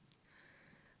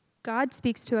God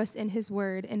speaks to us in his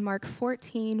word in Mark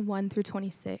 14, 1 through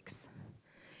 26.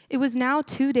 It was now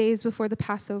 2 days before the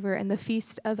Passover and the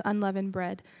Feast of Unleavened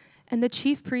Bread, and the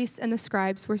chief priests and the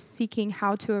scribes were seeking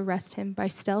how to arrest him by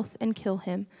stealth and kill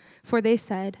him, for they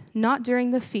said, "Not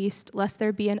during the feast, lest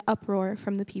there be an uproar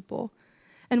from the people."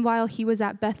 And while he was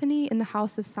at Bethany in the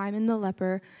house of Simon the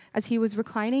leper, as he was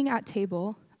reclining at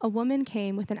table, a woman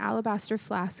came with an alabaster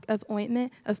flask of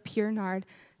ointment of pure nard,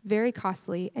 very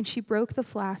costly, and she broke the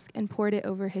flask and poured it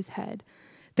over his head.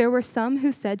 There were some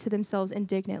who said to themselves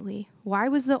indignantly, "Why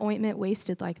was the ointment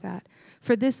wasted like that?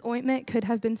 For this ointment could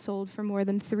have been sold for more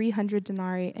than 300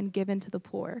 denarii and given to the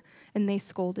poor." And they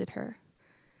scolded her.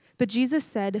 But Jesus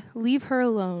said, "Leave her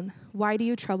alone. Why do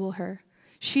you trouble her?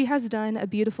 She has done a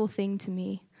beautiful thing to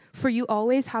me. For you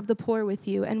always have the poor with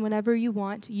you, and whenever you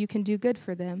want, you can do good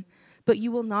for them. But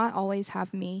you will not always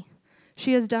have me.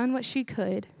 She has done what she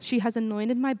could. She has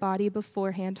anointed my body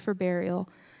beforehand for burial.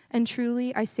 And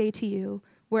truly, I say to you,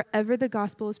 wherever the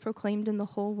gospel is proclaimed in the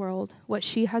whole world, what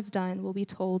she has done will be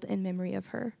told in memory of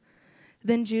her."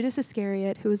 Then Judas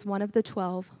Iscariot, who was one of the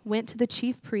 12, went to the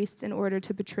chief priests in order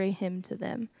to betray him to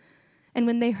them. And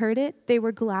when they heard it, they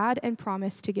were glad and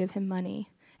promised to give him money.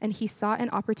 And he sought an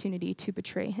opportunity to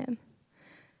betray him.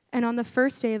 And on the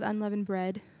first day of unleavened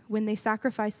bread, when they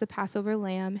sacrificed the Passover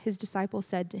lamb, his disciples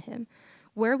said to him,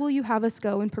 "Where will you have us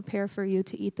go and prepare for you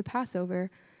to eat the Passover?"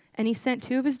 And he sent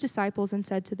 2 of his disciples and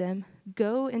said to them,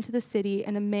 "Go into the city,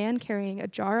 and a man carrying a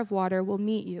jar of water will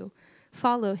meet you.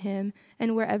 Follow him,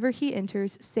 and wherever he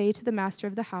enters, say to the master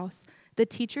of the house, 'The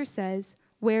teacher says,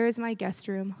 where is my guest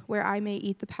room, where I may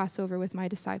eat the Passover with my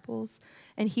disciples?'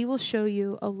 And he will show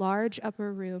you a large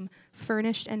upper room,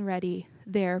 furnished and ready.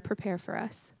 There prepare for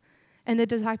us." And the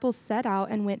disciples set out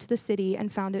and went to the city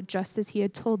and found it just as he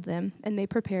had told them, and they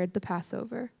prepared the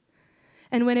Passover.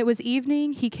 And when it was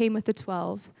evening, he came with the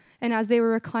 12. And as they were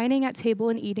reclining at table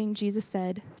and eating, Jesus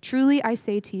said, "Truly I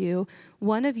say to you,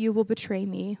 one of you will betray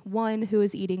me, one who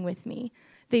is eating with me."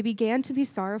 They began to be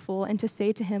sorrowful and to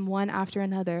say to him one after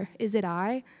another, "Is it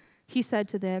I?" He said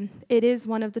to them, "It is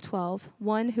one of the 12,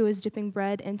 one who is dipping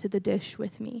bread into the dish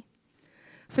with me.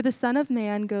 For the Son of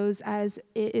Man goes as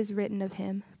it is written of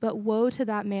him, but woe to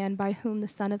that man by whom the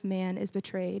Son of Man is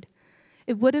betrayed.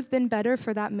 It would have been better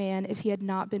for that man if he had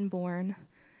not been born."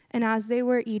 And as they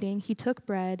were eating, he took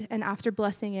bread, and after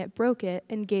blessing it, broke it,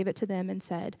 and gave it to them, and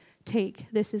said, "Take,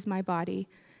 this is my body."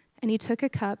 And he took a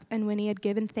cup, and when he had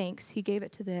given thanks, he gave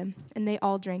it to them, and they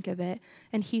all drank of it.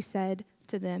 And he said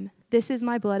to them, "This is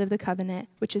my blood of the covenant,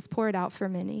 which is poured out for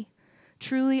many.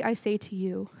 Truly I say to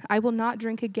you, I will not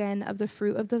drink again of the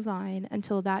fruit of the vine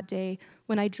until that day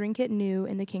when I drink it new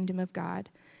in the kingdom of God."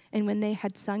 And when they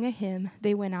had sung a hymn,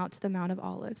 they went out to the Mount of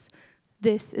Olives.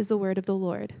 This is the word of the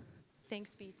Lord.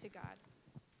 Thanks be to God.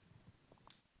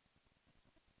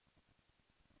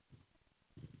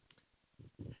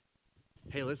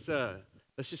 Hey, let's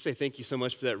just say thank you so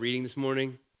much for that reading this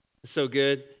morning. It's so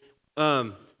good.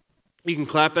 You can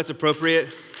clap. That's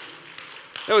appropriate.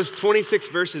 That was 26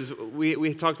 verses.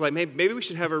 We talked like maybe we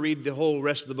should have her read the whole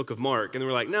rest of the book of Mark, and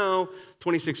we're like, no,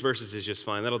 26 verses is just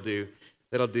fine. That'll do.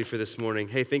 That'll do for this morning.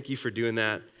 Hey, thank you for doing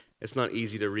that. It's not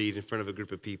easy to read in front of a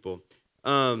group of people.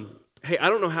 Hey, I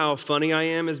don't know how funny I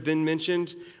am, has been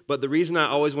mentioned, but the reason I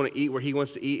always want to eat where he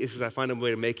wants to eat is because I find a way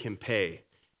to make him pay.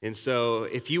 And so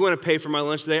if you want to pay for my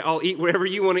lunch today, I'll eat whatever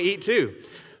you want to eat too.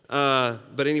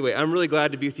 But anyway, I'm really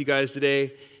glad to be with you guys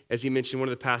today. As he mentioned, one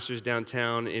of the pastors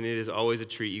downtown, and it is always a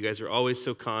treat. You guys are always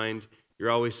so kind.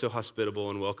 You're always so hospitable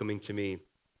and welcoming to me.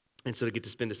 And so to get to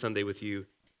spend a Sunday with you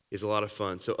is a lot of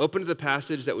fun. So open to the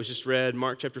passage that was just read,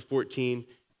 Mark chapter 14,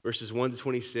 verses 1 to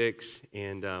 26,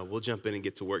 and we'll jump in and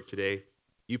get to work today.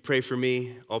 You pray for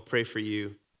me, I'll pray for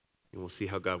you, and we'll see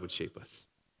how God would shape us.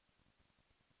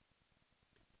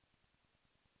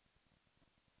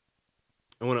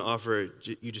 I want to offer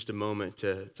you just a moment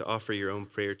to offer your own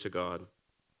prayer to God,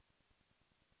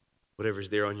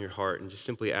 whatever's there on your heart, and just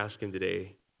simply ask him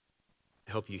today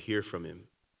to help you hear from him.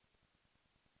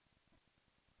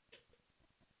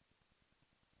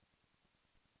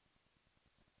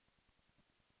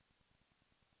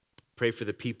 Pray for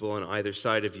the people on either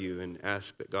side of you and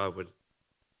ask that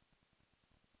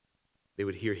they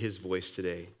would hear his voice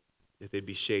today, that they'd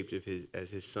be shaped as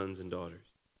his sons and daughters.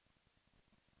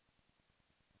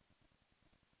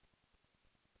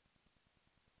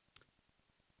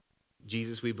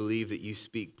 Jesus, we believe that you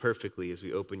speak perfectly as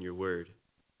we open your word.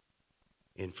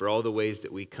 And for all the ways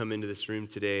that we come into this room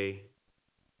today,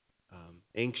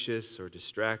 anxious or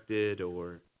distracted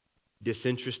or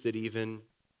disinterested even,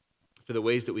 for the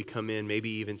ways that we come in, maybe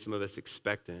even some of us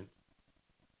expectant,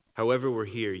 however we're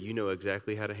here, you know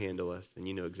exactly how to handle us, and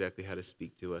you know exactly how to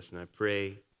speak to us. And I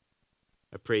pray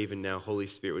even now, Holy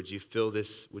Spirit, would you fill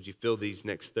these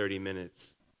next 30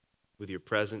 minutes with your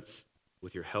presence,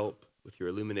 with your help, with your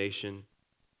illumination.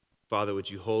 Father, would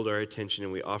you hold our attention,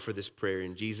 and we offer this prayer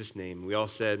in Jesus' name. We all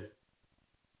said,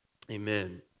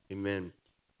 amen, amen.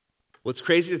 Well, it's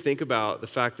crazy to think about the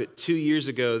fact that 2 years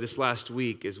ago, this last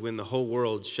week, is when the whole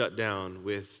world shut down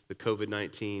with the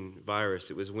COVID-19 virus.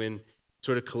 It was when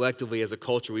sort of collectively as a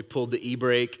culture, we pulled the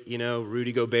e-brake,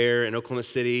 Rudy Gobert in Oklahoma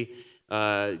City,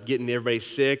 getting everybody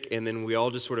sick, and then we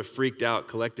all just sort of freaked out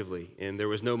collectively. And there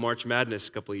was no March Madness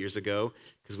a couple of years ago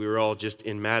because we were all just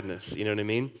in madness, you know what I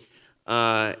mean?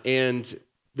 And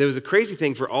there was a crazy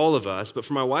thing for all of us, but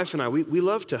for my wife and I, we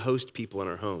love to host people in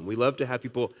our home. We love to have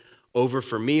people over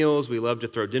for meals. We love to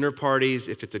throw dinner parties.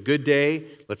 If it's a good day,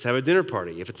 let's have a dinner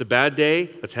party. If it's a bad day,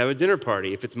 let's have a dinner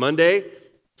party. If it's Monday,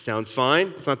 sounds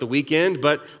fine. It's not the weekend,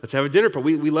 but let's have a dinner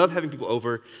party. We love having people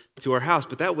over to our house,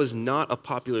 but that was not a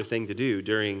popular thing to do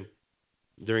during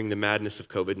the madness of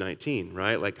COVID-19,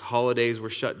 right? Like holidays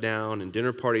were shut down and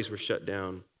dinner parties were shut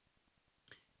down.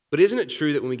 But isn't it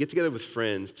true that when we get together with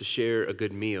friends to share a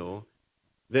good meal,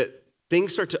 that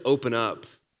things start to open up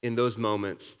in those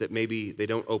moments that maybe they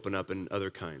don't open up in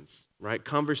other kinds, right?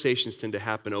 Conversations tend to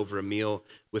happen over a meal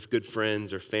with good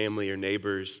friends or family or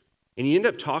neighbors, and you end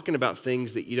up talking about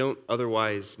things that you don't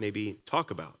otherwise maybe talk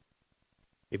about.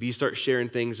 Maybe you start sharing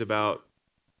things about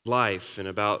life and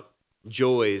about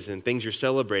joys and things you're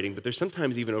celebrating, but there's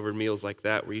sometimes even over meals like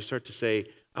that where you start to say,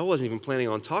 I wasn't even planning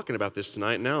on talking about this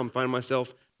tonight. Now I'm finding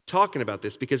myself talking about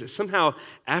this because somehow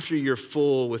after you're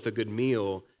full with a good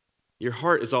meal, your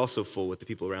heart is also full with the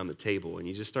people around the table, and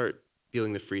you just start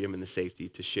feeling the freedom and the safety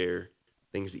to share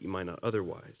things that you might not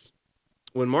otherwise.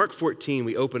 When Mark 14,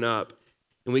 we open up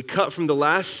and we cut from the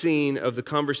last scene of the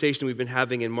conversation we've been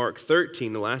having in Mark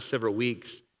 13 the last several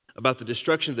weeks about the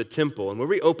destruction of the temple. And when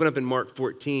we open up in Mark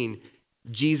 14,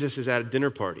 Jesus is at a dinner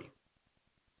party.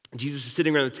 Jesus is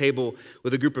sitting around the table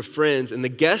with a group of friends, and the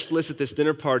guest list at this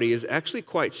dinner party is actually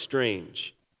quite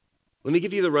strange. Let me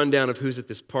give you the rundown of who's at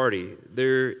this party.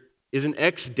 There is an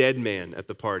ex-dead man at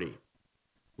the party.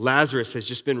 Lazarus has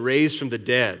just been raised from the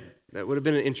dead. That would have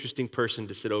been an interesting person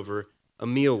to sit over a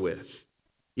meal with.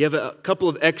 You have a couple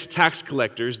of ex-tax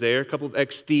collectors there, a couple of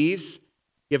ex-thieves.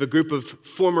 You have a group of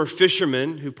former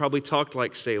fishermen who probably talked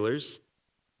like sailors.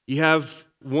 You have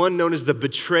one known as the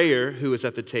betrayer who is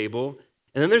at the table.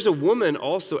 And then there's a woman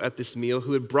also at this meal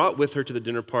who had brought with her to the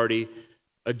dinner party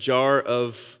a jar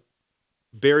of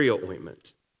burial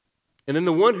ointment. And then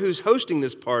the one who's hosting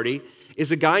this party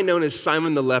is a guy known as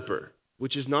Simon the leper,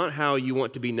 which is not how you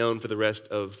want to be known for the rest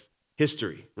of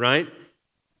history, right?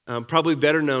 Probably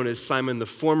better known as Simon the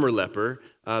former leper,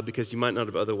 because you might not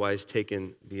have otherwise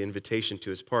taken the invitation to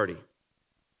his party.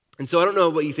 And so I don't know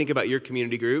what you think about your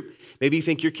community group. Maybe you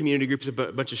think your community group is a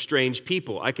bunch of strange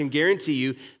people. I can guarantee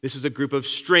you this was a group of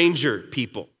stranger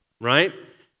people, right?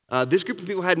 This group of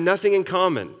people had nothing in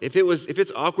common. If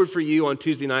it's awkward for you on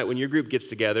Tuesday night when your group gets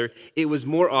together, it was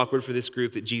more awkward for this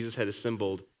group that Jesus had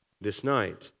assembled this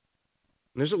night.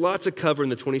 And there's a lot to cover in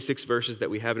the 26 verses that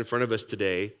we have in front of us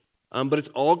today, but it's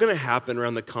all going to happen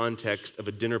around the context of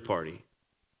a dinner party.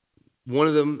 One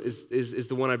of them is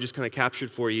the one I've just kind of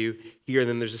captured for you here, and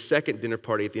then there's a second dinner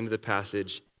party at the end of the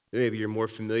passage that maybe you're more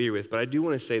familiar with. But I do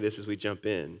want to say this as we jump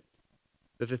in,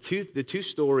 that the two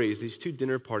stories, these two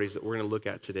dinner parties that we're going to look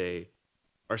at today,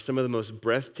 are some of the most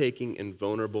breathtaking and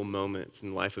vulnerable moments in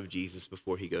the life of Jesus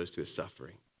before he goes to his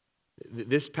suffering.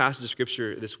 This passage of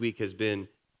Scripture this week has been,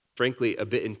 frankly, a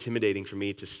bit intimidating for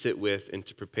me to sit with and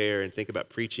to prepare and think about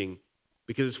preaching,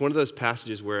 because it's one of those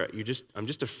passages where I'm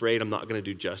just afraid I'm not going to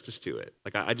do justice to it.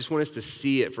 Like I just want us to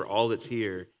see it for all that's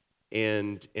here,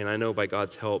 and I know by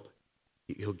God's help,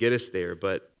 he'll get us there,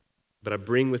 but I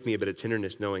bring with me a bit of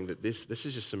tenderness knowing that this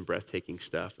is just some breathtaking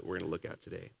stuff that we're going to look at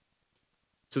today.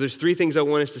 So there's three things I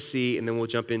want us to see, and then we'll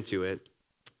jump into it.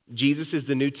 Jesus is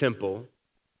the new temple,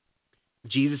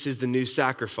 Jesus is the new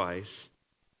sacrifice,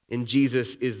 and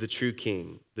Jesus is the true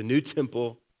king. The new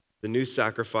temple, the new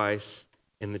sacrifice,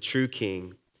 and the true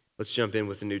king. Let's jump in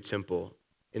with the new temple.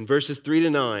 In verses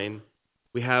 3-9,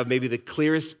 we have maybe the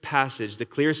clearest passage, the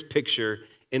clearest picture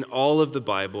in all of the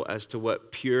Bible as to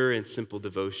what pure and simple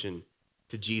devotion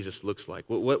to Jesus looks like.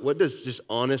 What does just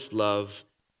honest love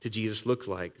to Jesus look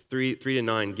like?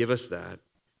 3-9 give us that.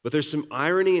 But there's some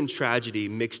irony and tragedy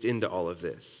mixed into all of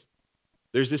this.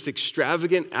 There's this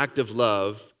extravagant act of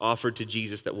love offered to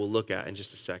Jesus that we'll look at in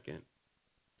just a second.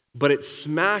 But it's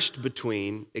smashed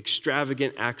between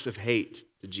extravagant acts of hate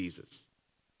to Jesus.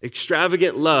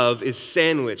 Extravagant love is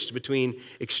sandwiched between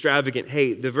extravagant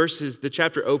hate. The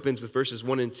chapter opens with verses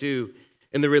 1 and 2,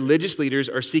 and the religious leaders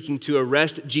are seeking to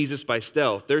arrest Jesus by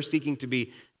stealth. They're seeking to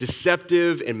be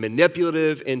deceptive and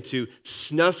manipulative and to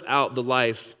snuff out the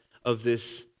life of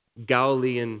this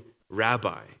Galilean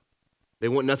rabbi. They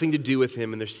want nothing to do with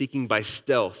him, and they're seeking by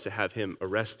stealth to have him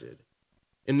arrested.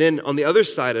 And then on the other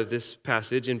side of this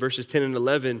passage, in verses 10 and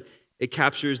 11, it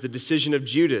captures the decision of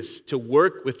Judas to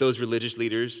work with those religious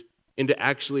leaders and to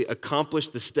actually accomplish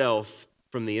the stealth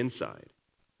from the inside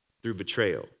through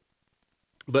betrayal.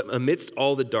 But amidst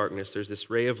all the darkness, there's this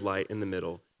ray of light in the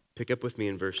middle. Pick up with me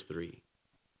in verse 3.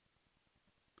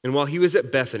 And while he was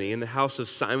at Bethany in the house of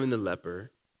Simon the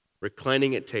leper,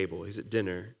 reclining at table, he's at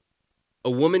dinner, a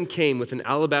woman came with an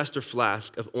alabaster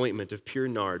flask of ointment of pure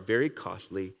nard, very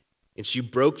costly, and she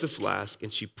broke the flask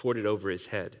and she poured it over his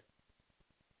head.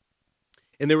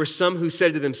 And there were some who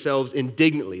said to themselves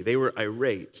indignantly, they were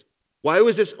irate, why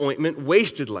was this ointment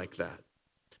wasted like that?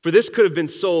 For this could have been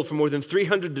sold for more than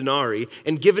 300 denarii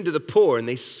and given to the poor, and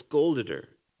they scolded her.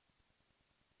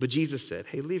 But Jesus said,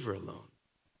 hey, leave her alone.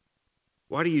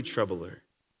 Why do you trouble her?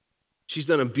 She's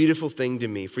done a beautiful thing to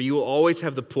me, for you will always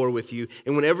have the poor with you,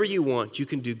 and whenever you want, you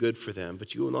can do good for them,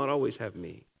 but you will not always have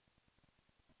me.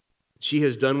 She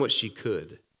has done what she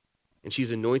could, and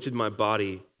she's anointed my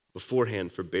body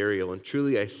beforehand for burial. And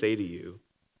truly I say to you,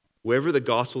 wherever the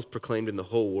gospel is proclaimed in the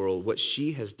whole world, what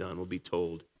she has done will be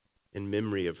told in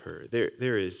memory of her.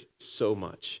 There is so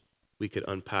much we could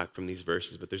unpack from these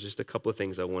verses, but there's just a couple of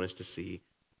things I want us to see.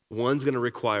 One's going to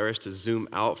require us to zoom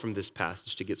out from this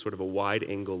passage to get sort of a wide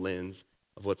angle lens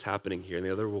of what's happening here, and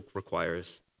the other will require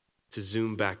us to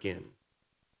zoom back in.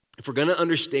 If we're going to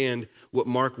understand what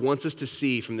Mark wants us to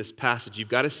see from this passage, you've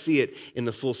got to see it in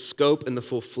the full scope and the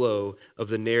full flow of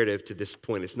the narrative to this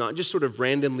point. It's not just sort of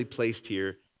randomly placed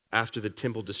here after the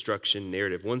temple destruction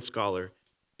narrative. One scholar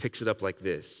picks it up like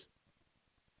this.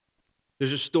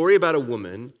 There's a story about a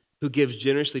woman who gives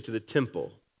generously to the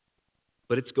temple,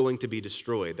 but it's going to be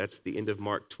destroyed. That's the end of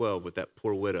Mark 12 with that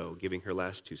poor widow giving her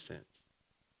last 2 cents.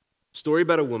 Story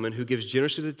about a woman who gives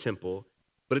generously to the temple,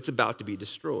 but it's about to be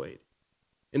destroyed.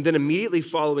 And then immediately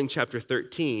following chapter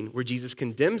 13, where Jesus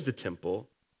condemns the temple,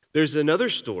 there's another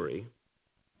story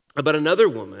about another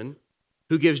woman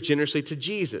who gives generously to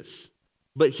Jesus,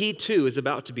 but he too is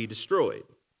about to be destroyed.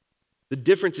 The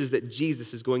difference is that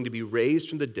Jesus is going to be raised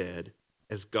from the dead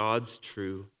as God's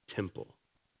true temple.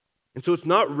 And so it's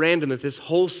not random that this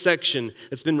whole section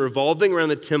that's been revolving around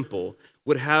the temple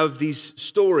would have these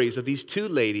stories of these 2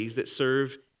 ladies that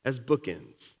serve as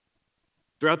bookends.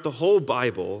 Throughout the whole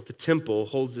Bible, the temple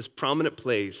holds this prominent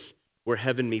place where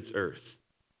heaven meets earth.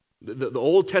 The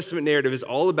Old Testament narrative is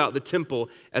all about the temple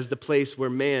as the place where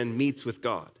man meets with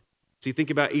God. So you think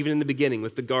about even in the beginning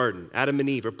with the garden, Adam and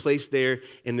Eve are placed there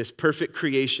in this perfect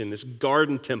creation, this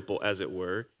garden temple, as it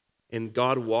were, and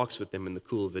God walks with them in the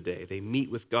cool of the day. They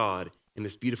meet with God in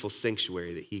this beautiful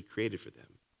sanctuary that he created for them.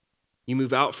 You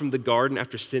move out from the garden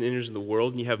after sin enters in the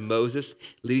world, and you have Moses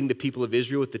leading the people of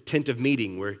Israel with the tent of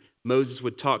meeting, where Moses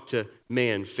would talk to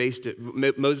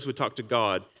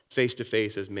God face to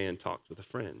face as man talked with a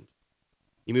friend.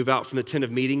 You move out from the tent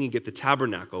of meeting, you get the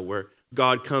tabernacle, where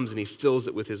God comes and he fills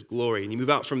it with his glory. And you move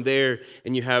out from there,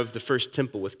 and you have the first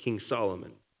temple with King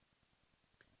Solomon.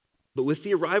 But with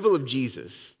the arrival of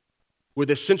Jesus, where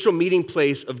the central meeting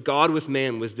place of God with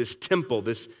man was this temple,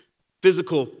 this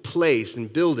physical place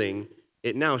and building,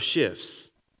 it now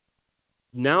shifts.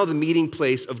 Now the meeting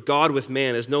place of God with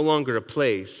man is no longer a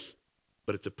place,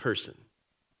 but it's a person.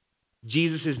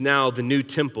 Jesus is now the new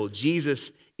temple.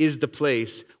 Jesus is the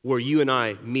place where you and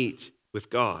I meet with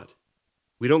God.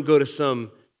 We don't go to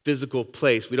some physical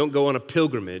place. We don't go on a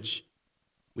pilgrimage.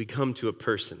 We come to a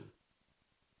person.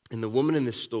 And the woman in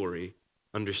this story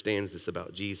understands this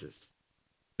about Jesus,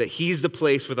 that he's the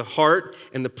place where the heart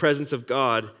and the presence of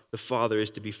God, the Father,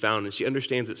 is to be found. And she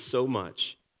understands it so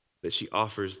much that she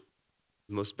offers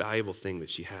the most valuable thing that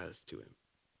she has to him.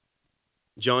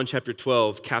 John chapter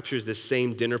 12 captures this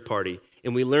same dinner party,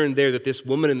 and we learn there that this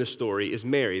woman in the story is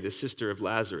Mary, the sister of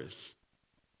Lazarus.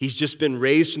 He's just been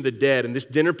raised from the dead, and this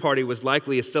dinner party was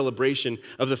likely a celebration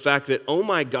of the fact that, oh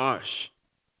my gosh,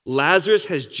 Lazarus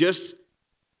has just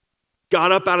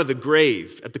got up out of the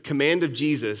grave at the command of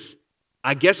Jesus.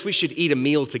 I guess we should eat a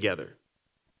meal together.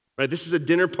 Right? This is a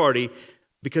dinner party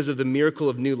because of the miracle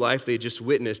of new life they had just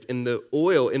witnessed, and the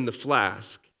oil in the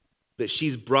flask that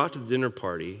she's brought to the dinner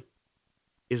party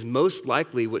is most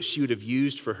likely what she would have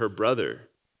used for her brother.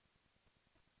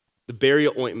 The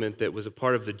burial ointment that was a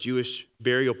part of the Jewish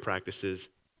burial practices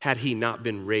had he not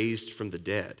been raised from the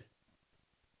dead.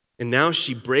 And now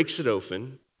she breaks it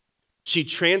open. She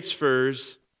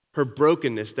transfers her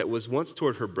brokenness that was once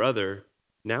toward her brother,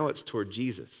 now it's toward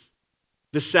Jesus.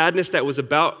 The sadness that was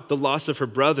about the loss of her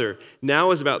brother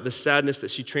now is about the sadness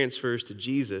that she transfers to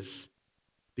Jesus,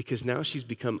 because now she's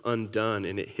become undone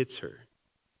and it hits her.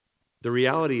 The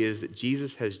reality is that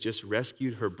Jesus has just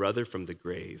rescued her brother from the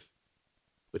grave,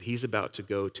 but he's about to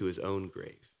go to his own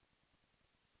grave.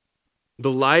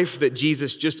 The life that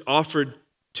Jesus just offered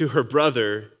to her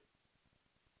brother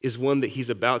is one that he's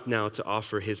about now to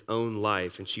offer his own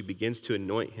life, and she begins to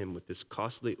anoint him with this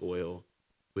costly oil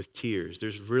with tears.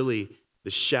 There's really the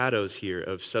shadows here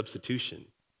of substitution.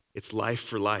 It's life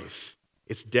for life.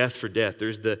 It's death for death.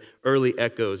 There's the early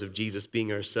echoes of Jesus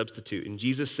being our substitute. And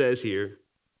Jesus says here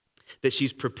that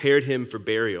she's prepared him for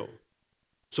burial.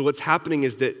 So what's happening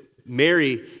is that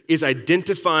Mary is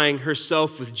identifying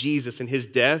herself with Jesus and his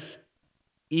death,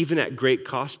 even at great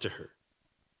cost to her.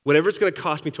 Whatever it's going to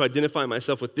cost me to identify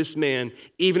myself with this man,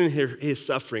 even in his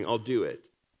suffering, I'll do it.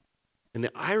 And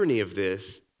the irony of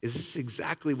this is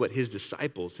exactly what his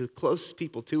disciples, the closest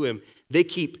people to him, they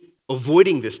keep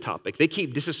avoiding this topic. They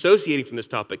keep disassociating from this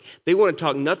topic. They want to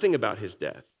talk nothing about his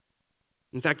death.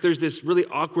 In fact, there's this really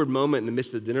awkward moment in the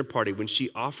midst of the dinner party when she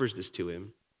offers this to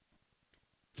him.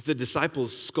 The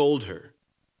disciples scold her.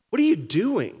 What are you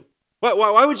doing?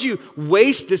 Why would you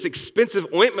waste this expensive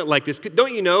ointment like this?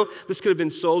 Don't you know this could have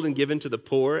been sold and given to the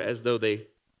poor as though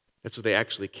that's what they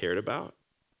actually cared about?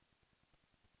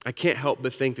 I can't help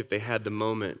but think that they had the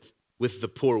moment with the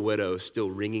poor widow still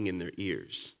ringing in their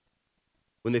ears.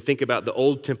 When they think about the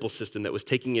old temple system that was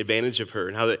taking advantage of her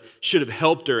and how that should have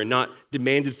helped her and not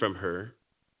demanded from her,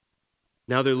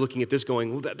 now they're looking at this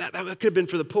going, well, that could have been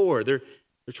for the poor. They're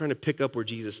trying to pick up where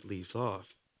Jesus leaves off.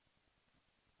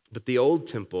 But the old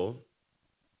temple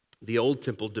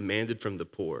demanded from the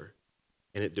poor,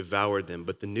 and it devoured them.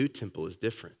 But the new temple is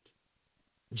different.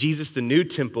 Jesus, the new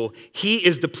temple, he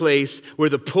is the place where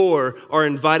the poor are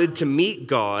invited to meet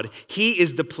God. He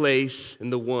is the place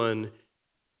and the one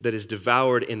that is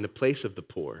devoured in the place of the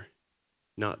poor,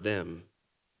 not them.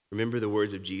 Remember the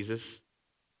words of Jesus?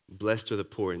 Blessed are the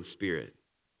poor in spirit,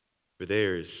 for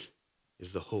theirs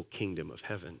is the whole kingdom of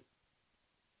heaven.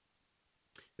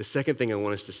 The second thing I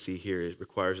want us to see here, it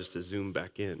requires us to zoom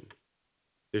back in.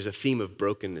 There's a theme of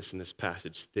brokenness in this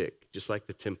passage, thick, just like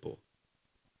the temple.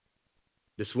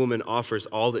 This woman offers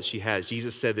all that she has.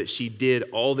 Jesus said that she did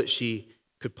all that she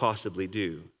could possibly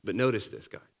do. But notice this,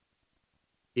 guys.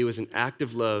 It was an act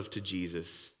of love to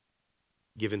Jesus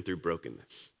given through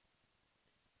brokenness.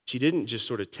 She didn't just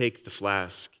sort of take the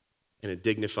flask in a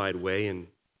dignified way and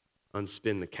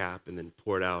unspin the cap and then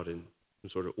pour it out in some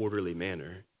sort of orderly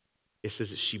manner. It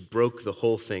says that she broke the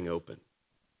whole thing open,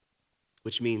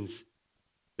 which means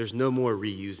there's no more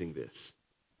reusing this.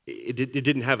 It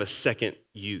didn't have a second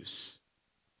use.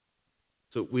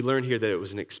 So we learn here that it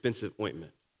was an expensive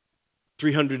ointment.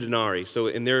 300 denarii. So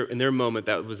in their moment,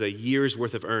 that was a year's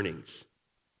worth of earnings.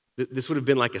 This would have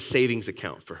been like a savings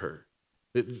account for her.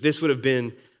 This would have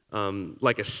been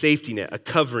like a safety net, a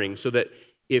covering, so that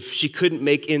if she couldn't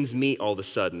make ends meet all of a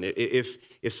sudden, if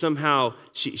somehow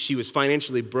she was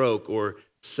financially broke or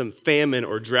some famine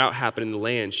or drought happened in the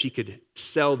land, she could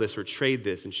sell this or trade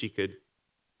this and she could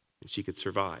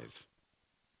survive.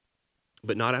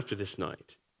 But not after this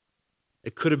night.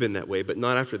 It could have been that way, but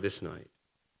not after this night.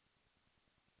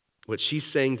 What she's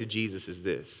saying to Jesus is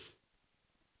this: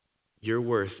 you're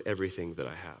worth everything that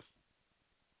I have.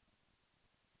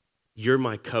 You're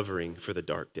my covering for the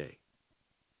dark day.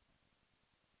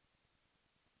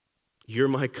 You're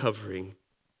my covering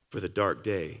for the dark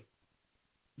day.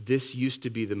 This used to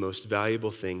be the most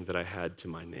valuable thing that I had to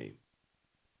my name.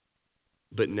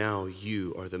 But now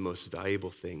you are the most valuable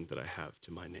thing that I have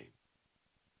to my name.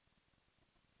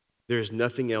 There is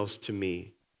nothing else to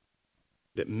me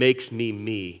that makes me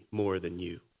me more than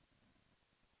you.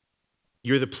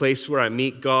 You're the place where I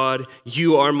meet God.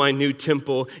 You are my new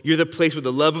temple. You're the place where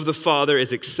the love of the Father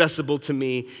is accessible to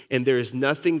me, and there is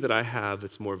nothing that I have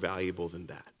that's more valuable than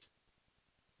that.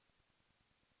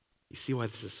 You see why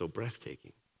this is so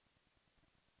breathtaking?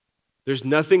 There's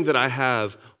nothing that I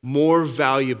have more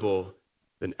valuable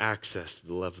than access to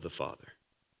the love of the Father.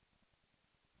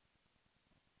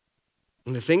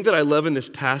 And the thing that I love in this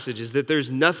passage is that there's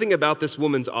nothing about this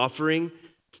woman's offering,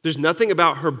 there's nothing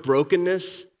about her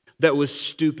brokenness that was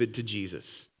stupid to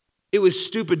Jesus. It was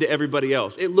stupid to everybody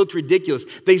else. It looked ridiculous.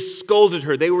 They scolded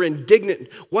her. They were indignant.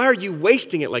 Why are you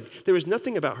wasting it? Like, there was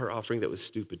nothing about her offering that was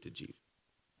stupid to Jesus.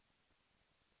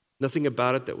 Nothing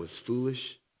about it that was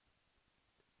foolish.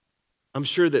 I'm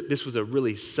sure that this was a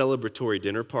really celebratory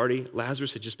dinner party.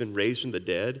 Lazarus had just been raised from the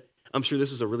dead. I'm sure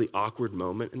this was a really awkward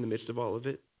moment in the midst of all of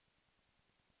it.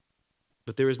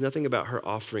 But there was nothing about her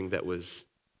offering that was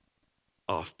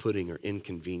off-putting or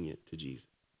inconvenient to Jesus.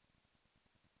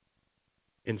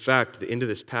 In fact, the end of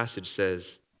this passage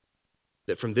says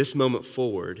that from this moment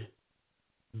forward,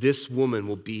 this woman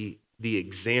will be the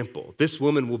example. This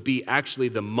woman will be actually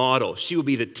the model. She will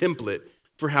be the template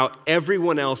for how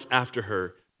everyone else after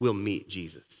her will meet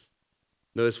Jesus.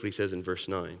 Notice what he says in verse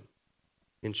 9.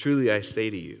 And truly I say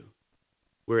to you,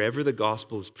 wherever the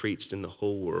gospel is preached in the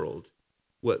whole world,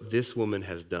 what this woman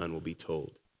has done will be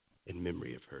told in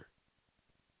memory of her.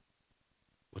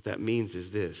 What that means is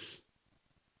this.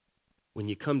 When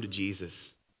you come to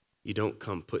Jesus, you don't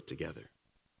come put together.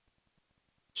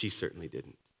 She certainly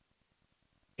didn't.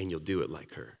 And you'll do it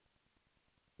like her.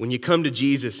 When you come to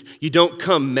Jesus, you don't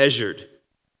come measured.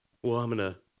 Well, I'm going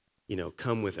to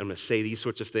I'm going to say these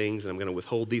sorts of things, and I'm going to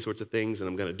withhold these sorts of things, and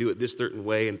I'm going to do it this certain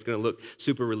way, and it's going to look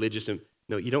super religious. And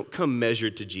no, you don't come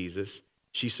measured to Jesus.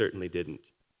 She certainly didn't.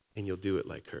 And you'll do it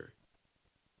like her.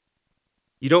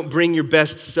 You don't bring your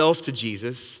best self to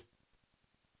Jesus.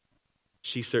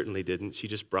 She certainly didn't. She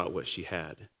just brought what she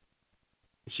had.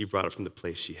 And she brought it from the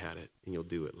place she had it, and you'll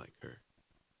do it like her.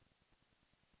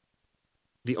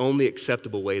 The only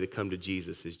acceptable way to come to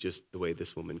Jesus is just the way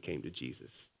this woman came to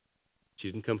Jesus. She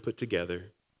didn't come put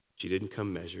together. She didn't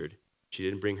come measured. She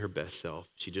didn't bring her best self.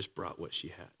 She just brought what she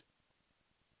had.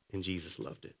 And Jesus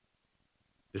loved it.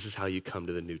 This is how you come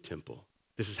to the new temple.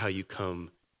 This is how you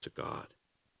come to God.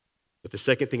 But the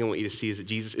second thing I want you to see is that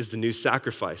Jesus is the new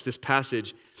sacrifice. This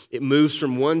passage, it moves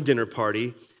from one dinner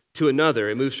party to another.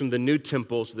 It moves from the new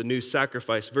temple to the new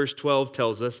sacrifice. Verse 12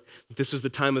 tells us that this was the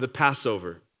time of the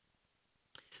Passover.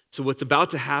 So what's about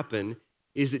to happen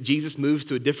is that Jesus moves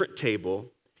to a different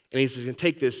table, and he's going to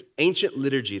take this ancient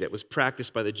liturgy that was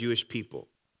practiced by the Jewish people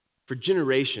for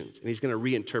generations, and he's going to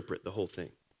reinterpret the whole thing.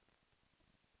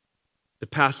 The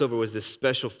Passover was this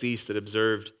special feast that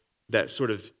observed that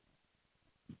sort of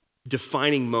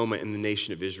defining moment in the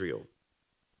nation of Israel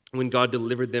when God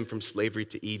delivered them from slavery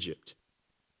to Egypt.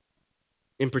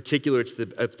 In particular,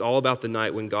 it's all about the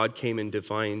night when God came in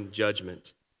divine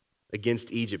judgment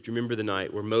against Egypt. Remember the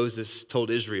night where Moses told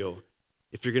Israel,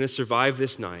 if you're going to survive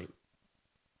this night,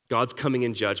 God's coming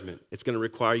in judgment. It's going to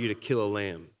require you to kill a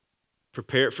lamb.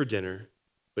 Prepare it for dinner,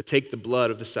 but take the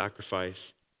blood of the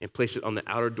sacrifice and place it on the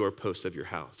outer doorposts of your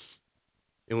house.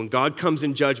 And when God comes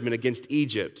in judgment against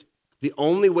Egypt, the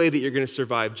only way that you're going to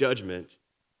survive judgment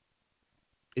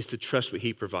is to trust what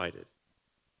he provided.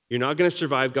 You're not going to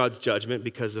survive God's judgment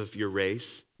because of your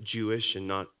race, Jewish and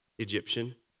not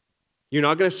Egyptian. You're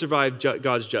not going to survive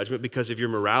God's judgment because of your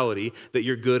morality, that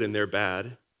you're good and they're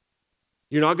bad.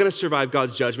 You're not going to survive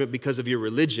God's judgment because of your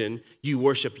religion. You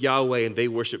worship Yahweh and they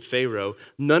worship Pharaoh.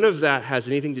 None of that has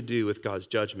anything to do with God's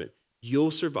judgment.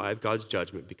 You'll survive God's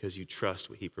judgment because you trust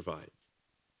what he provides.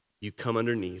 You come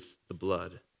underneath the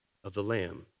blood of the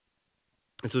Lamb.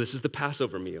 And so this is the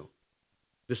Passover meal.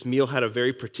 This meal had a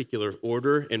very particular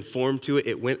order and form to it.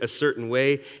 It went a certain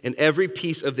way, and every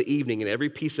piece of the evening and every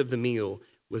piece of the meal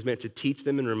was meant to teach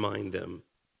them and remind them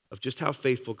of just how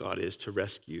faithful God is to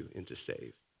rescue and to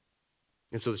save.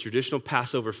 And so the traditional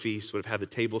Passover feast would have had the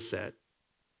table set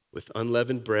with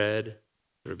unleavened bread.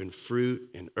 There would have been fruit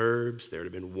and herbs. There would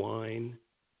have been wine.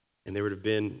 And there would have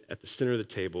been, at the center of the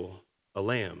table, a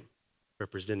lamb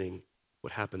representing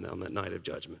what happened on that night of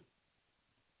judgment.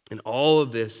 And all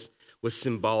of this was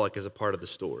symbolic as a part of the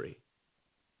story.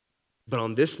 But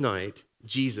on this night,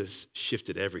 Jesus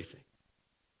shifted everything.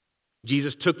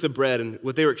 Jesus took the bread, and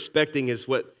what they were expecting is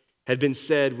what had been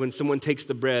said when someone takes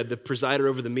the bread, the presider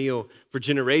over the meal for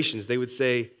generations, they would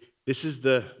say, this is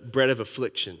the bread of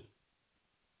affliction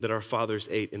that our fathers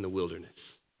ate in the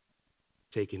wilderness.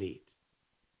 Take and eat.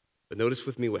 But notice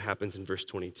with me what happens in verse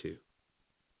 22.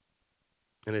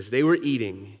 And as they were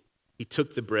eating, he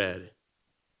took the bread,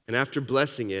 and after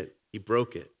blessing it, he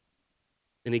broke it.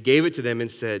 And he gave it to them and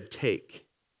said, take,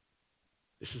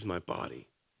 this is my body.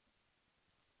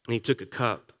 And he took a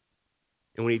cup.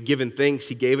 And when he'd given thanks,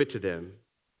 he gave it to them,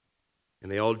 and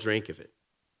they all drank of it.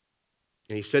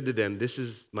 And he said to them, this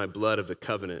is my blood of the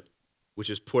covenant, which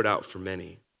is poured out for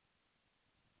many.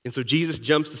 And so Jesus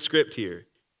jumps the script here.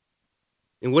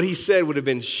 And what he said would have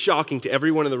been shocking to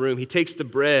everyone in the room. He takes the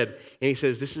bread, and he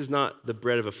says, this is not the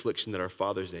bread of affliction that our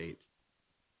fathers ate.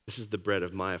 This is the bread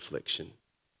of my affliction,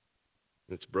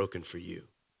 and it's broken for you.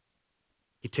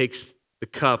 He takes the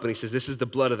cup, and he says, this is the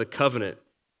blood of the covenant.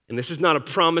 And this is not a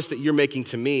promise that you're making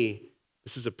to me.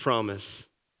 This is a promise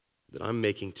that I'm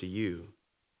making to you.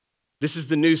 This is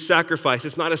the new sacrifice.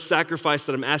 It's not a sacrifice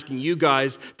that I'm asking you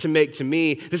guys to make to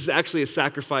me. This is actually a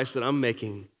sacrifice that I'm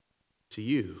making to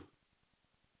you.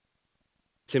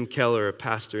 Tim Keller, a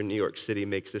pastor in New York City,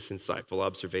 makes this insightful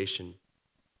observation.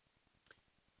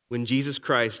 When Jesus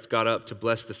Christ got up to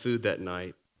bless the food that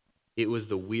night, it was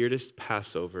the weirdest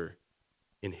Passover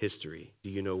in history. Do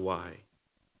you know why?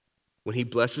 When he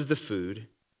blesses the food,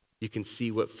 you can see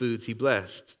what foods he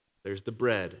blessed. There's the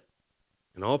bread,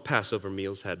 and all Passover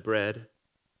meals had bread.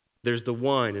 There's the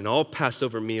wine, and all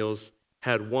Passover meals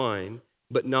had wine,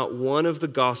 but not one of the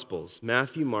Gospels,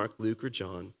 Matthew, Mark, Luke, or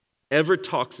John, ever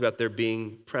talks about there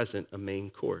being present a main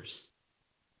course.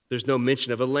 There's no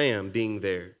mention of a lamb being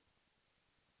there.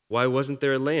 Why wasn't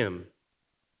there a lamb?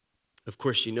 Of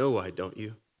course you know why, don't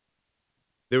you?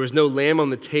 There was no lamb on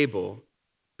the table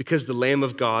because the Lamb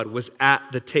of God was at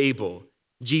the table.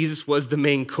 Jesus was the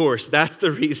main course. That's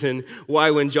the reason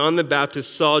why when John the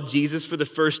Baptist saw Jesus for the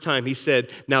first time, he said,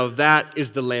 "Now that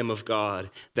is the Lamb of God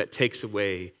that takes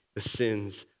away the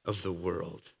sins of the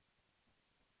world."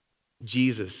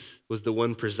 Jesus was the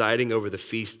one presiding over the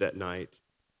feast that night,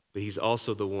 but he's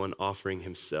also the one offering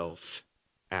himself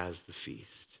as the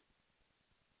feast.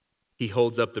 He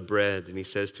holds up the bread and he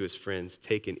says to his friends,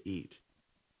 "Take and eat.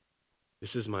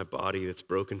 This is my body that's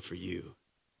broken for you."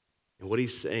 And what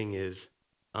he's saying is,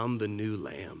 I'm the new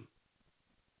lamb.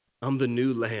 I'm the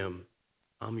new lamb.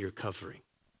 I'm your covering.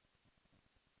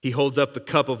 He holds up the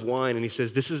cup of wine and he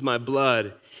says, "This is my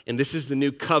blood, and this is the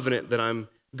new covenant that I'm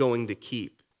going to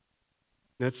keep."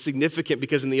 And that's significant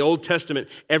because in the Old Testament,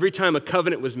 every time a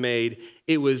covenant was made,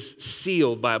 it was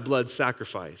sealed by a blood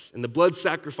sacrifice. And the blood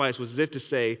sacrifice was as if to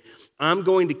say, I'm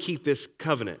going to keep this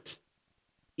covenant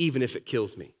even if it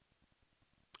kills me.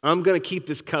 I'm going to keep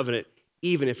this covenant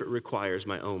even if it requires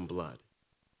my own blood.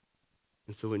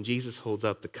 And so when Jesus holds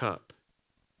up the cup,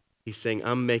 he's saying,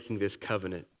 I'm making this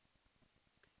covenant,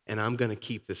 and I'm going to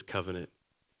keep this covenant,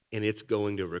 and it's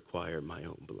going to require my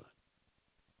own blood.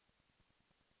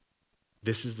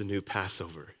 This is the new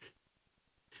Passover.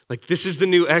 Like, this is the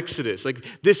new Exodus. Like,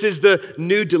 this is the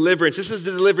new deliverance. This is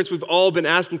the deliverance we've all been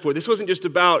asking for. This wasn't just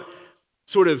about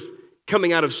sort of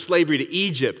coming out of slavery to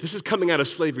Egypt. This is coming out of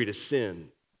slavery to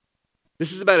sin.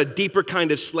 This is about a deeper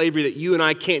kind of slavery that you and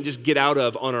I can't just get out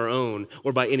of on our own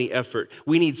or by any effort.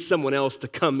 We need someone else to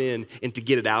come in and to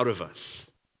get it out of us.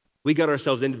 We got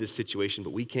ourselves into this situation,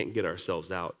 but we can't get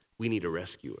ourselves out. We need a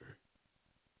rescuer.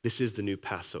 This is the new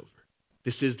Passover.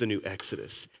 This is the new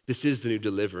Exodus. This is the new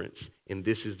deliverance, and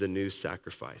this is the new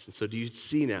sacrifice. And so do you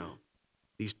see now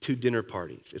these two dinner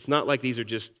parties? It's not like these are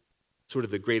just sort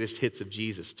of the greatest hits of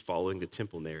Jesus following the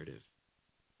temple narrative.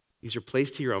 These are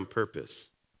placed here on purpose.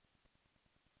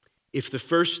 If the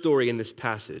first story in this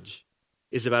passage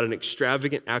is about an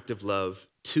extravagant act of love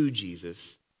to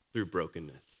Jesus through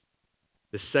brokenness,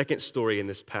 the second story in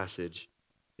this passage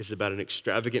is about an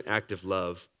extravagant act of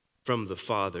love from the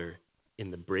Father in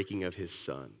the breaking of his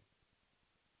Son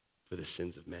for the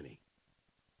sins of many.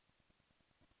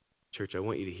 Church, I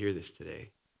want you to hear this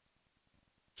today.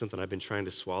 Something I've been trying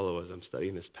to swallow as I'm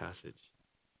studying this passage.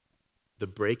 The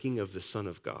breaking of the Son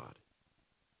of God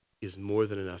is more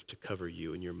than enough to cover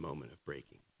you in your moment of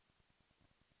breaking.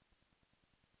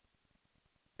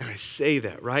 And I say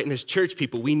that, right? And as church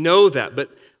people, we know that,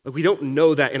 but we don't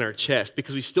know that in our chest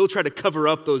because we still try to cover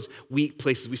up those weak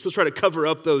places. We still try to cover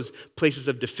up those places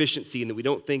of deficiency and that we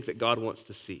don't think that God wants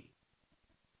to see.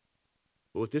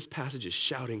 But what this passage is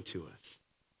shouting to us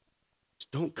is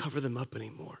don't cover them up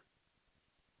anymore.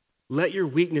 Let your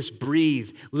weakness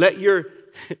breathe. Let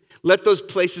those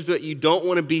places that you don't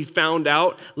want to be found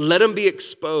out, let them be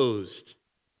exposed.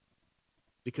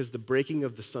 Because the breaking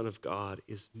of the Son of God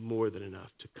is more than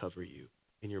enough to cover you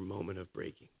in your moment of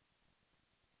breaking.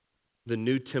 The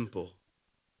new temple,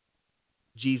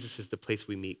 Jesus is the place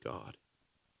we meet God.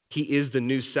 He is the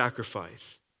new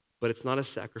sacrifice, but it's not a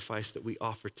sacrifice that we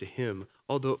offer to him,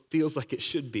 although it feels like it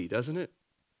should be, doesn't it?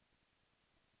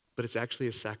 But it's actually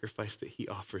a sacrifice that he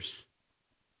offers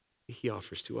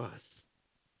to us.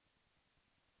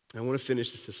 I want to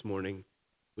finish this morning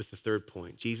with the third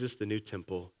point. Jesus, the new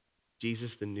temple.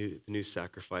 Jesus, the new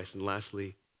sacrifice. And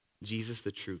lastly, Jesus,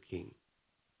 the true king.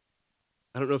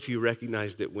 I don't know if you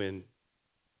recognized it when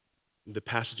the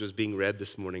passage was being read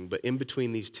this morning, but in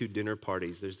between these two dinner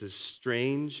parties, there's this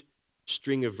strange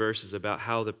string of verses about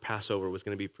how the Passover was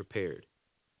going to be prepared.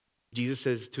 Jesus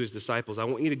says to his disciples, I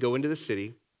want you to go into the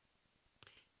city,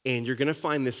 and you're going to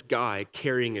find this guy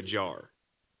carrying a jar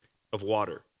of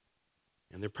water.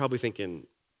 And they're probably thinking,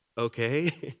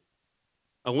 okay.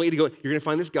 I want you to go, you're going to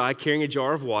find this guy carrying a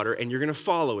jar of water, and you're going to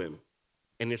follow him.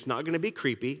 And it's not going to be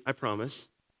creepy, I promise,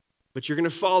 but you're going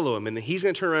to follow him. And then he's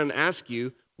going to turn around and ask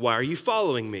you, why are you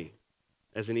following me?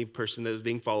 As any person that is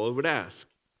being followed would ask.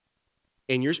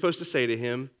 And you're supposed to say to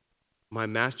him, my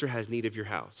master has need of your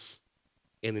house.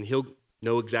 And then he'll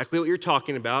know exactly what you're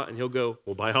talking about, and he'll go,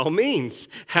 well, by all means,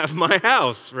 have my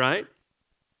house, right?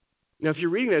 Now, if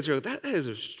you're reading that, you're like, that is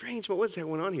a strange moment. What's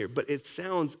going on here? But it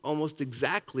sounds almost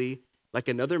exactly like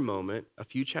another moment a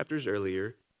few chapters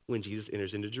earlier when Jesus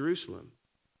enters into Jerusalem.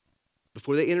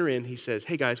 Before they enter in, he says,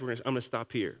 hey guys, I'm going to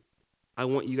stop here. I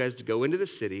want you guys to go into the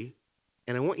city,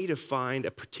 and I want you to find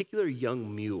a particular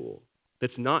young mule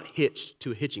that's not hitched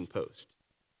to a hitching post.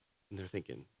 And they're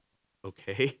thinking,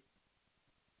 okay.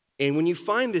 And when you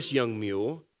find this young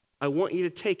mule, I want you to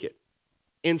take it.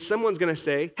 And someone's going to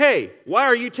say, hey, why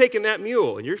are you taking that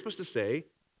mule? And you're supposed to say,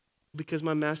 because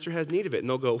my master has need of it. And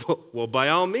they'll go, well, by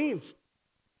all means,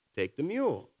 take the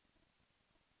mule.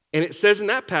 And it says in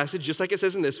that passage, just like it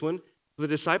says in this one, the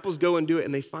disciples go and do it,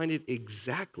 and they find it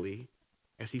exactly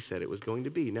as he said it was going to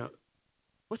be. Now,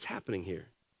 what's happening here?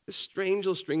 This strange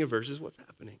little string of verses, what's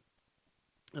happening?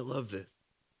 I love this.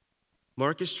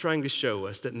 Mark is trying to show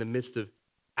us that in the midst of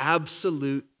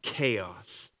absolute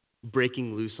chaos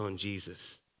breaking loose on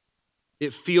Jesus,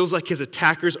 it feels like his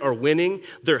attackers are winning.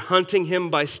 They're hunting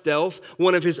him by stealth.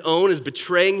 One of his own is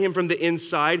betraying him from the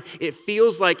inside. It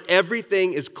feels like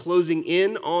everything is closing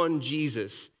in on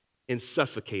Jesus and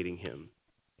suffocating him.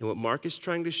 And what Mark is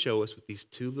trying to show us with these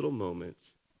two little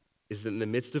moments is that in the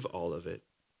midst of all of it,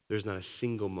 there's not a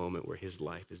single moment where his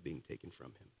life is being taken from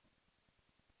him.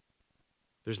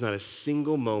 There's not a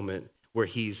single moment where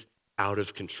he's out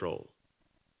of control.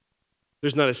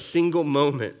 There's not a single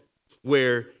moment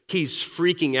where he's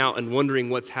freaking out and wondering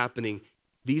what's happening.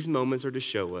 These moments are to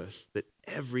show us that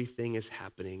everything is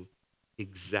happening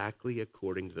exactly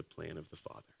according to the plan of the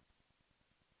Father.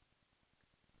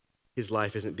 His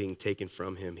life isn't being taken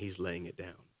from him, he's laying it down.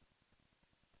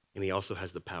 And he also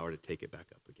has the power to take it back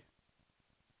up again.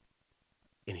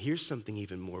 And here's something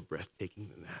even more breathtaking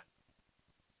than that.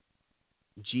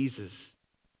 Jesus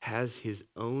has his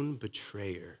own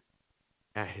betrayer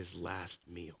at his last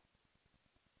meal.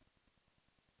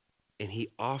 And he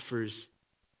offers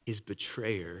his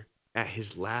betrayer at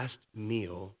his last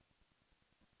meal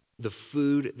the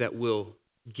food that will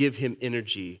give him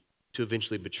energy to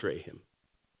eventually betray him.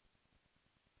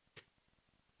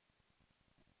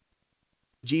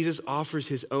 Jesus offers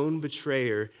his own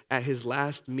betrayer at his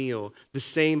last meal the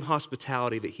same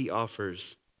hospitality that he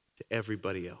offers to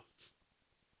everybody else.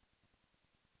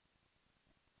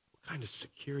 What kind of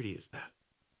security is that?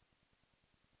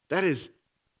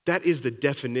 That is the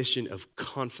definition of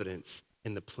confidence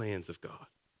in the plans of God.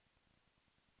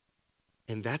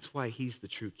 And that's why he's the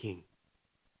true king.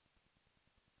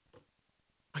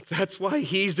 Like, that's why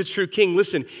he's the true king.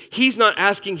 Listen, he's not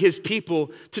asking his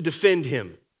people to defend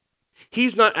him.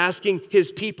 He's not asking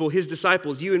his people, his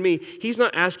disciples, you and me, he's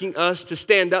not asking us to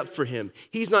stand up for him.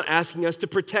 He's not asking us to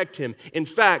protect him. In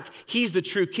fact, he's the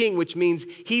true king, which means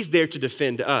he's there to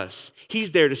defend us.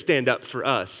 He's there to stand up for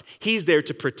us. He's there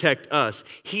to protect us.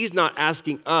 He's not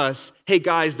asking us, hey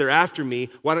guys, they're after me.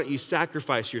 Why don't you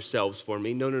sacrifice yourselves for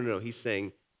me? No. He's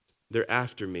saying, they're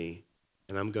after me,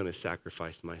 and I'm going to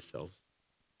sacrifice myself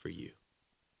for you.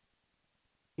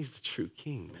 He's the true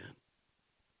king, man.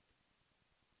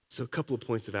 So a couple of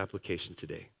points of application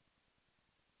today.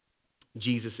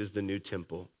 Jesus is the new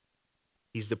temple.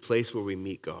 He's the place where we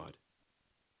meet God.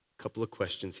 A couple of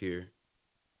questions here.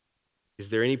 Is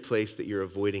there any place that you're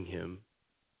avoiding him?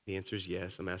 The answer is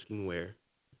yes. I'm asking where.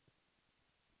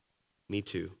 Me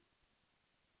too.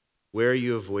 Where are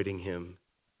you avoiding him,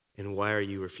 and why are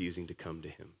you refusing to come to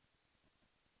him?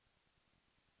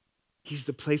 He's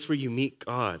the place where you meet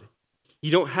God.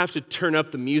 You don't have to turn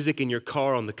up the music in your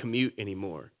car on the commute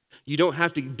anymore. You don't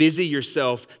have to busy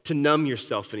yourself to numb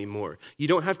yourself anymore. You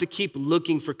don't have to keep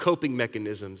looking for coping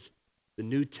mechanisms. The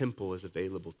new temple is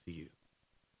available to you.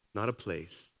 Not a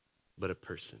place, but a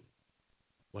person.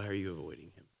 Why are you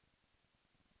avoiding him?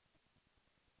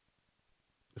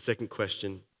 The second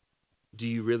question, do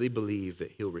you really believe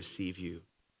that he'll receive you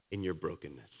in your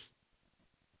brokenness?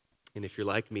 And if you're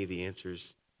like me, the answer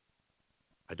is,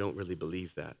 I don't really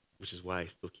believe that, which is why I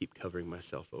still keep covering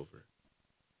myself over.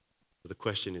 So the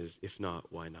question is, if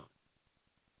not, why not?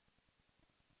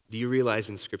 Do you realize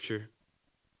in Scripture,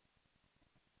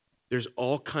 there's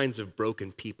all kinds of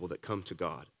broken people that come to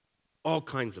God. All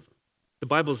kinds of them. The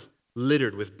Bible's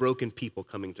littered with broken people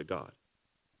coming to God.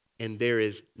 And there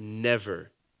is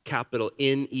never, capital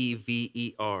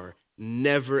Never,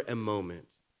 never a moment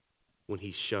when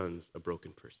he shuns a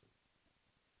broken person.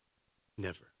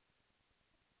 Never.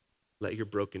 Let your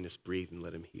brokenness breathe and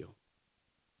let him heal.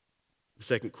 The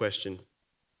second question,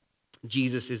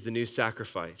 Jesus is the new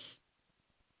sacrifice,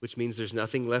 which means there's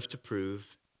nothing left to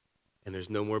prove and there's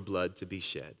no more blood to be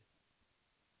shed.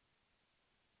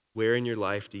 Where in your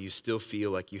life do you still feel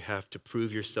like you have to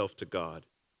prove yourself to God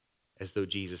as though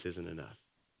Jesus isn't enough?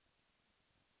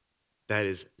 that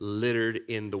is littered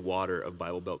in the water of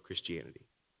Bible Belt Christianity,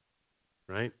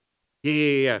 right?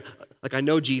 Yeah. Like I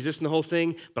know Jesus and the whole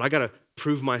thing, but I got to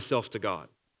prove myself to God.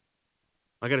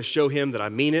 I got to show him that I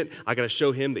mean it. I got to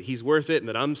show him that he's worth it and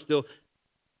that I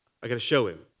got to show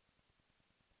him.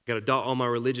 I got to dot all my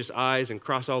religious I's and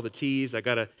cross all the T's. I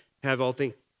got to have all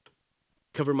things,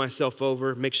 cover myself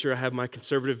over, make sure I have my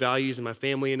conservative values and my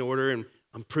family in order, and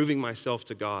I'm proving myself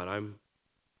to God.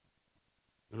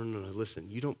 No. Listen,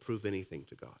 you don't prove anything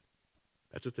to God.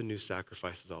 That's what the new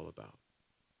sacrifice is all about.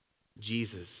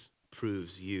 Jesus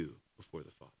proves you before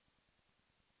the Father,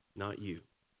 not you.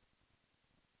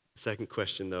 Second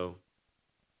question, though,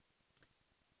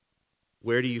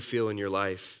 where do you feel in your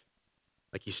life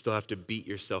like you still have to beat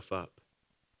yourself up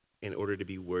in order to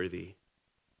be worthy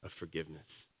of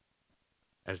forgiveness,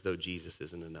 as though Jesus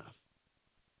isn't enough?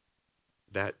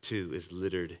 That too is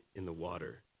littered in the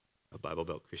water of Bible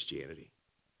Belt Christianity.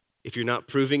 If you're not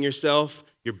proving yourself,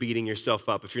 you're beating yourself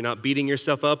up. If you're not beating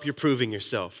yourself up, you're proving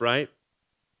yourself, right?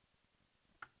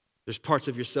 There's parts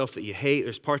of yourself that you hate.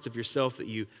 There's parts of yourself that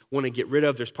you want to get rid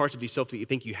of. There's parts of yourself that you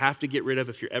think you have to get rid of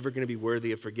if you're ever going to be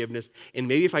worthy of forgiveness. And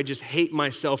maybe if I just hate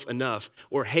myself enough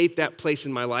or hate that place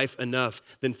in my life enough,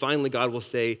 then finally God will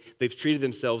say they've treated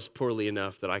themselves poorly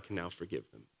enough that I can now forgive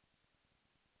them.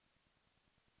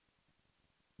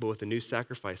 But what the new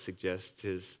sacrifice suggests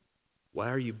is, why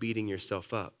are you beating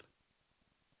yourself up?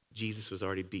 Jesus was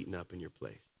already beaten up in your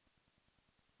place.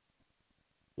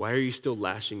 Why are you still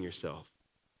lashing yourself?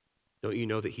 Don't you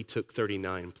know that he took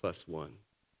 39 plus 1 on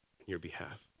your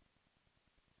behalf?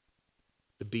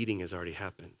 The beating has already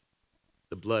happened.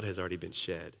 The blood has already been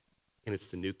shed. And it's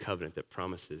the new covenant that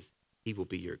promises he will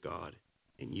be your God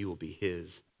and you will be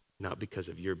his, not because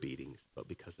of your beatings, but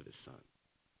because of his son.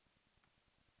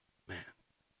 Man,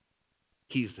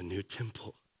 he's the new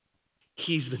temple.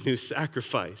 He's the new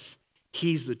sacrifice.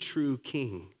 He's the true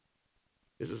king.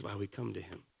 This is why we come to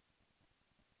him.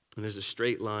 And there's a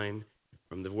straight line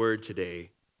from the word today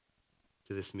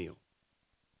to this meal.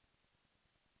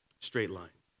 Straight line.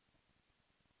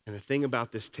 And the thing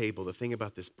about this table, the thing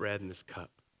about this bread and this cup,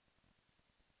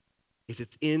 is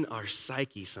it's in our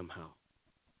psyche somehow.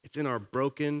 It's in our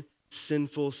broken,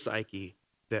 sinful psyche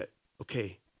that,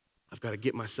 okay, I've got to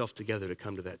get myself together to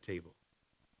come to that table.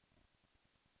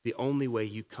 The only way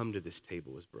you come to this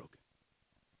table is broken.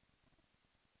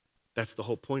 That's the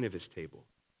whole point of his table.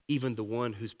 Even the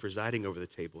one who's presiding over the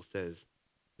table says,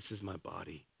 this is my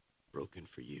body broken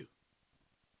for you.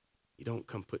 You don't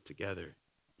come put together.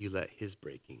 You let his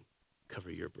breaking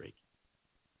cover your breaking.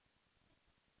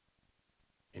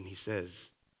 And he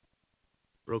says,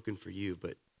 broken for you,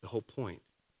 but the whole point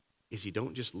is you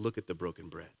don't just look at the broken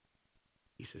bread.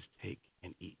 He says, take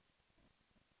and eat.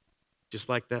 Just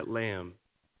like that lamb,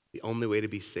 the only way to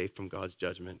be safe from God's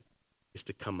judgment is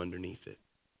to come underneath it.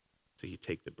 So you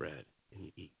take the bread and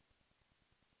you eat.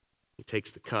 He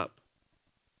takes the cup.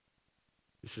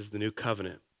 This is the new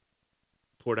covenant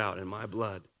poured out in my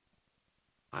blood.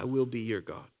 I will be your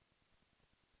God,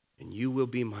 and you will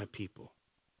be my people.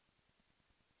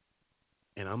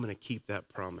 And I'm going to keep that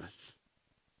promise,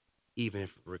 even if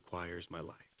it requires my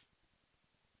life.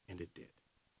 And it did.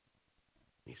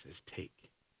 And he says,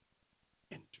 take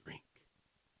and drink.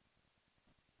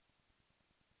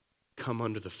 Come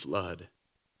under the flood.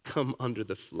 Come under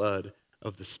the flood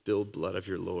of the spilled blood of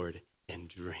your Lord and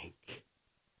drink.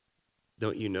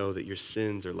 Don't you know that your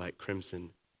sins are like crimson,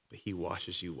 but he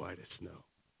washes you white as snow?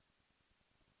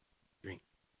 Drink.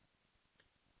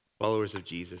 Followers of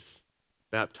Jesus,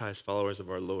 baptized followers of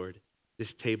our Lord,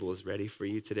 this table is ready for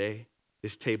you today.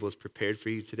 This table is prepared for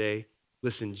you today.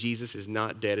 Listen, Jesus is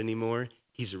not dead anymore.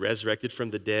 He's resurrected from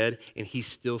the dead, and he's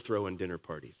still throwing dinner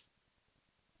parties.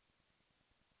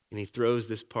 And he throws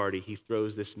this party, he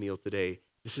throws this meal today.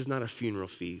 This is not a funeral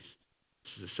feast.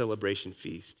 This is a celebration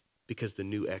feast because the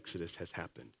new Exodus has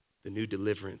happened. The new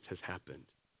deliverance has happened.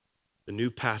 The new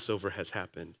Passover has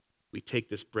happened. We take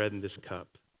this bread and this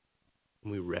cup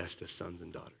and we rest as sons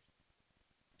and daughters.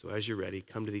 So as you're ready,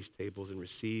 come to these tables and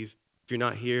receive. If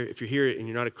you're here and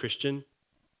you're not a Christian,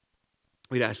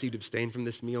 we'd ask you to abstain from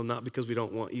this meal, not because we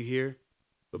don't want you here,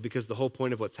 but because the whole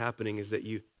point of what's happening is that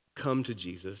you come to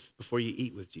Jesus before you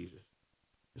eat with Jesus.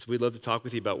 And so we'd love to talk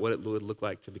with you about what it would look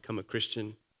like to become a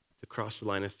Christian, to cross the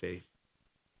line of faith.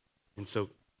 And so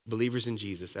believers in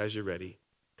Jesus, as you're ready,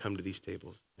 come to these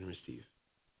tables and receive.